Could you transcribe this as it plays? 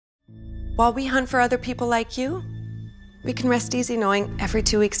While we hunt for other people like you, we can rest easy knowing every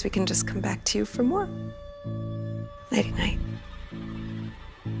 2 weeks we can just come back to you for more. Nighty-night.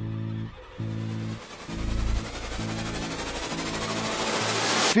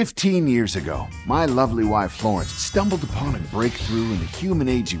 "15 years ago, my lovely wife Florence stumbled upon a breakthrough in the human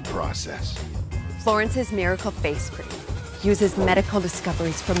aging process. Florence's Miracle Face Cream uses medical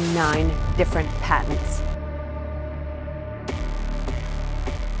discoveries from 9 different patents.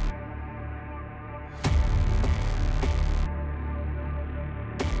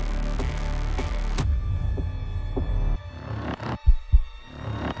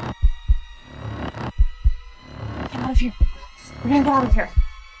 Get out of here. We're gonna get out of here.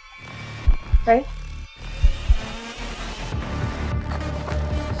 Ready?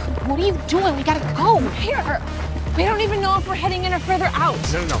 What are you doing? We gotta go. Here. We don't even know if we're heading in or further out.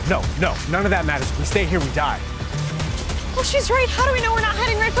 No. None of that matters. If we stay here, we die. Well, she's right. How do we know we're not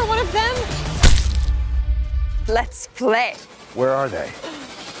heading right for one of them? Let's play. Where are they?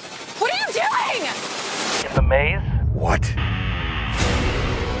 What are you doing? In the maze? What?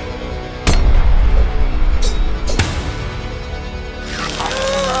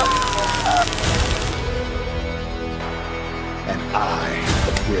 And I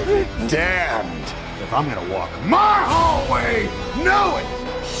will be damned if I'm gonna walk my hallway knowing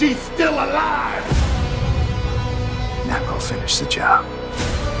she's still alive! Now go finish the job.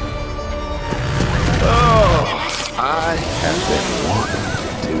 Oh, I have been wanting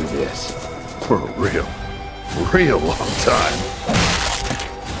to do this for a real long time.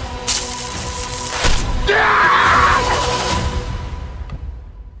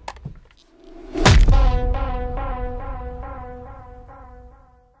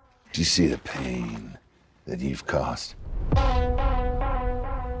 Do you see the pain that you've caused?